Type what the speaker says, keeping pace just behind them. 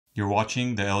You're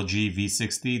watching the LG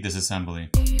V60 Disassembly.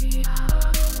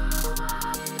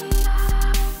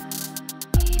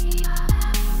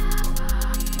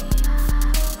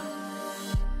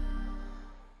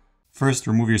 First,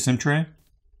 remove your SIM tray.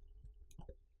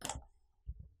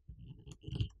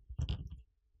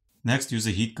 Next, use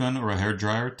a heat gun or a hair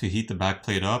dryer to heat the back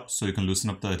plate up so you can loosen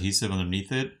up the adhesive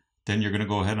underneath it. Then you're going to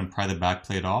go ahead and pry the back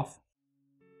plate off.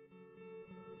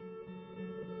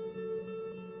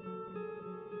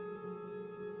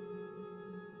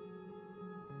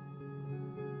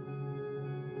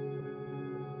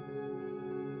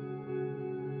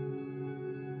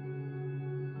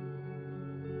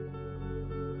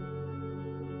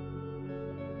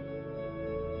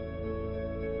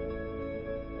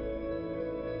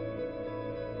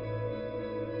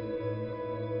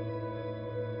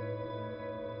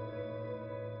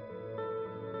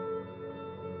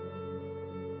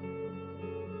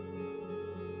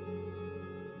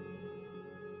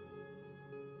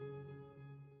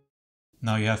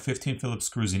 Now you have 15 Phillips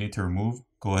screws you need to remove.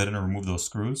 Go ahead and remove those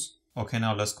screws. Okay,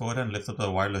 now let's go ahead and lift up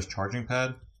the wireless charging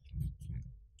pad.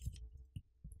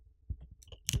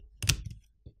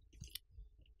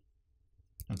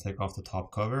 And take off the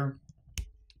top cover.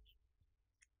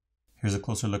 Here's a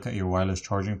closer look at your wireless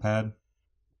charging pad.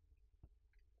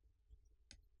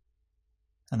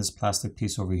 And this plastic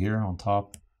piece over here on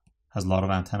top has a lot of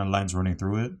antenna lines running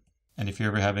through it. And if you're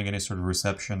ever having any sort of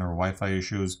reception or Wi-Fi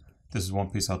issues, this is one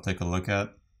piece I'll take a look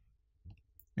at.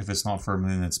 If it's not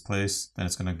firmly in its place, then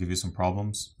it's going to give you some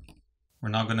problems. We're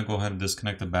now going to go ahead and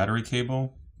disconnect the battery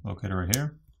cable, located right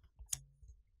here.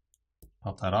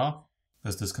 Pop that off.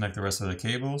 Let's disconnect the rest of the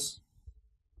cables.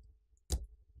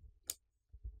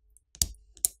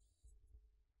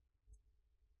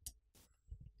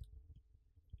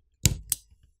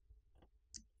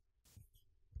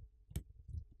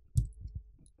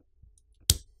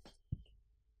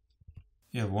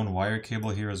 You have one wire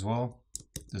cable here as well.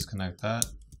 Disconnect that.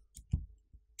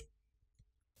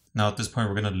 Now at this point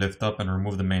we're going to lift up and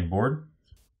remove the main board.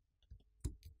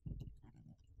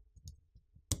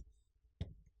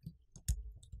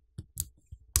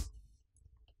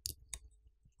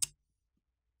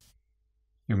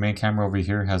 Your main camera over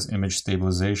here has image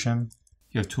stabilization.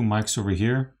 You have two mics over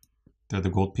here. They're the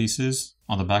gold pieces.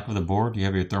 On the back of the board you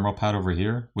have your thermal pad over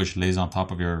here, which lays on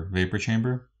top of your vapor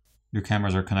chamber. Your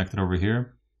cameras are connected over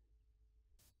here.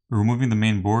 Removing the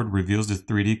main board reveals the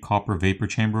 3D copper vapor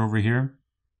chamber over here.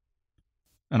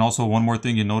 And also one more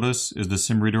thing you notice is the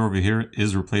SIM reader over here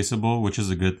is replaceable, which is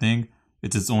a good thing.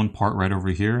 It's its own part right over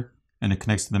here, and it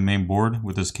connects to the main board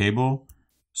with this cable.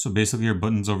 So basically your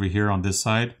buttons over here on this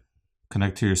side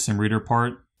connect to your SIM reader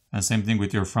part, and same thing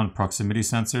with your front proximity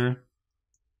sensor.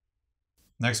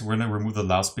 Next, we're going to remove the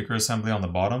loudspeaker assembly on the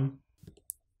bottom.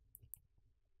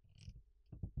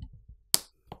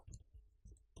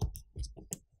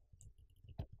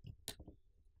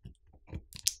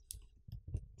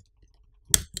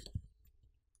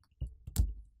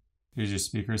 Here's your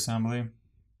speaker assembly.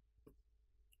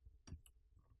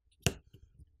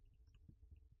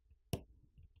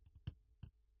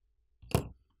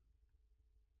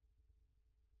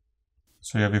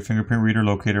 So you have your fingerprint reader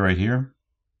located right here.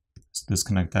 Let's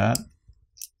disconnect that.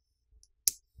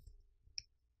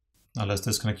 Now let's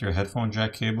disconnect your headphone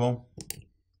jack cable.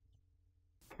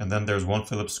 And then there's one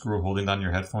Phillips screw holding down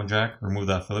your headphone jack. Remove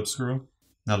that Phillips screw.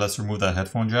 Now let's remove that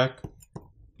headphone jack.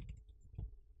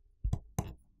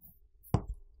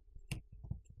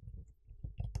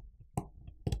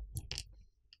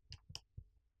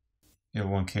 You have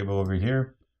one cable over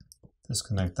here.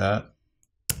 Disconnect that.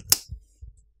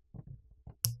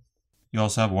 You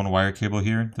also have one wire cable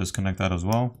here. Disconnect that as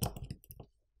well.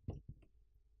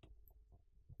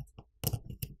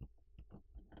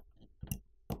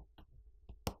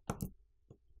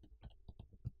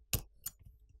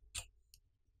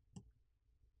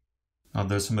 Now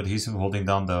there's some adhesive holding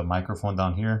down the microphone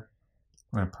down here.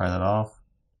 We're going to pry that off.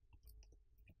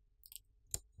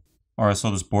 Alright,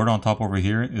 so this board on top over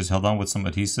here is held on with some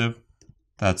adhesive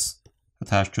that's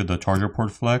attached to the charger port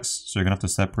flex. So you're going to have to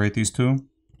separate these two.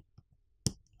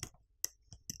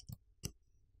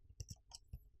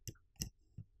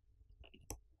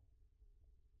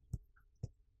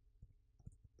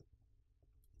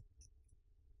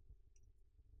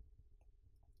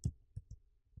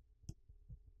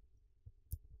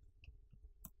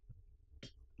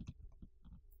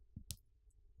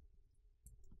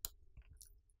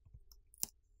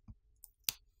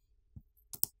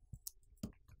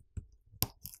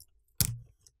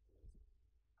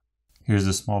 Here's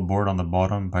the small board on the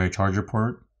bottom by your charger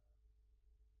port.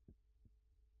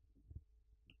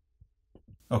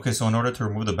 Okay, so in order to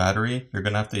remove the battery, you're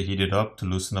going to have to heat it up to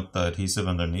loosen up the adhesive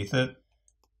underneath it.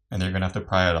 And you're going to have to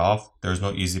pry it off. There's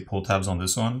no easy pull tabs on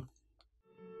this one.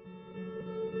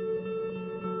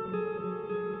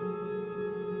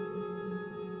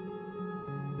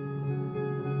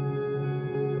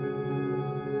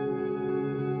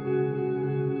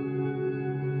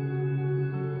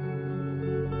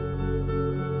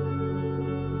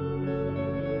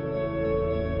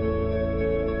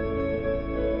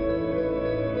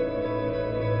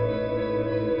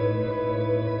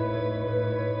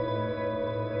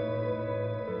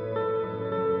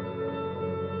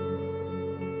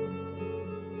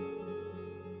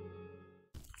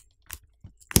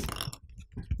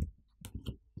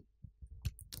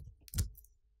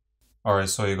 Alright,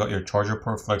 so you got your charger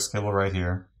port flex cable right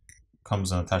here.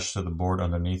 Comes attached to the board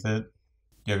underneath it.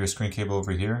 You have your screen cable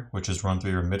over here, which is run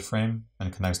through your mid frame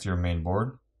and connects to your main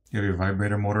board. You have your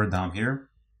vibrator motor down here.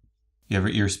 You have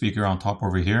your ear speaker on top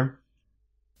over here.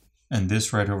 And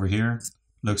this right over here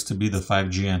looks to be the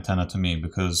 5G antenna to me,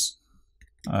 because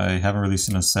I haven't really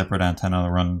seen a separate antenna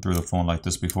run through the phone like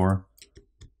this before.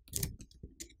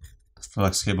 The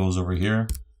flex cable is over here.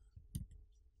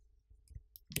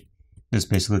 This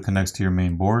basically connects to your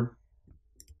main board.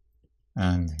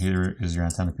 And here is your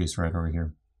antenna piece right over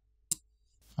here.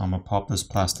 I'm going to pop this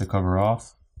plastic cover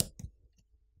off.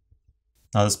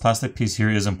 Now this plastic piece here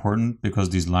is important because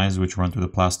these lines which run through the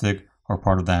plastic are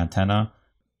part of the antenna.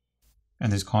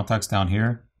 And these contacts down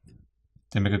here,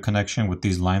 they make a connection with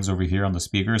these lines over here on the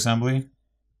speaker assembly.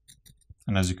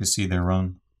 And as you can see, they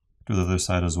run through the other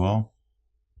side as well.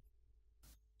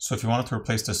 So if you wanted to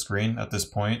replace the screen at this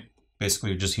point,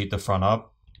 basically you just heat the front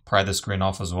up, pry the screen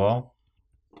off as well,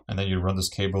 and then you run this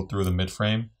cable through the mid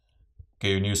frame, get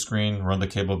your new screen, run the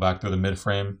cable back through the mid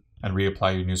frame, and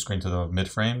reapply your new screen to the mid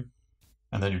frame,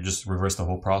 and then you just reverse the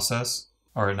whole process.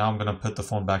 Alright, now I'm going to put the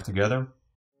phone back together.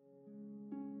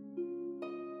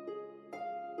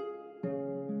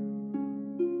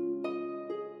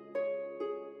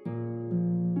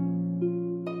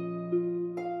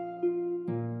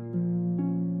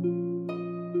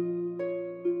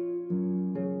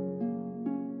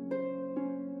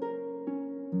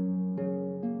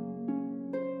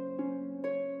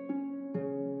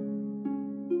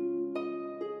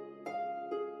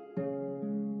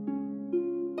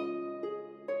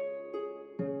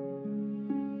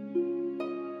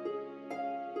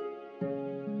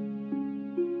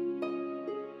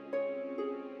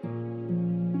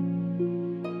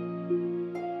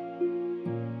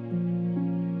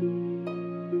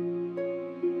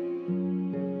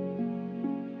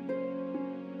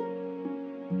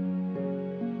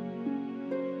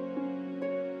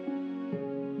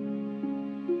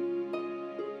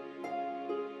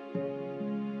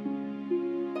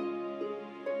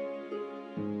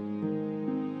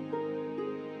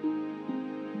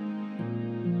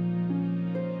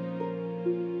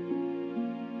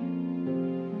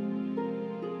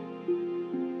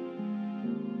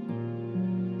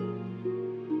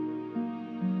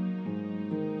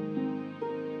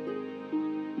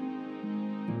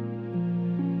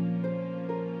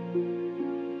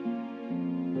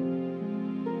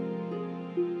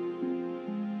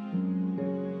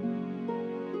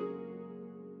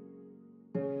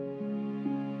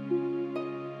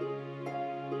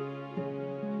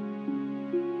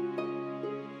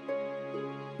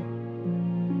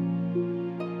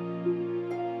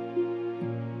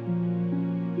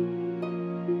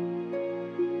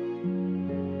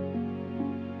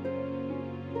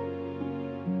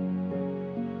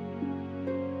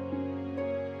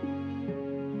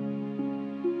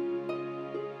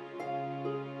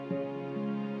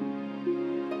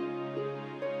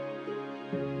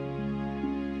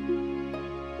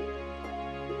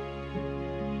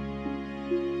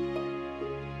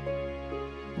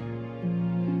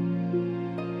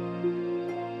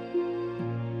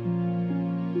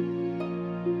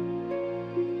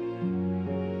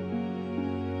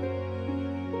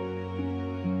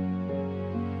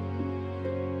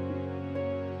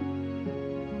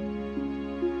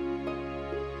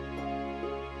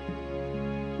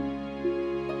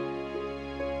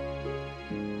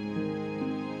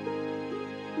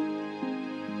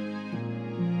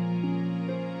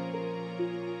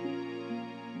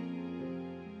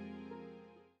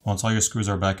 Once all your screws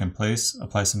are back in place,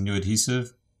 apply some new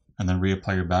adhesive and then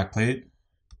reapply your back plate.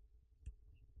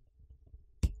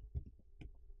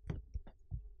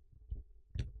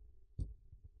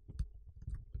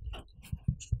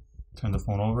 Turn the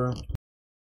phone over,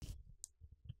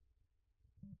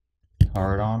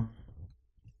 power it on,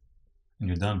 and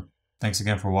you're done. Thanks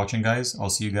again for watching, guys. I'll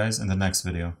see you guys in the next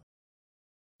video.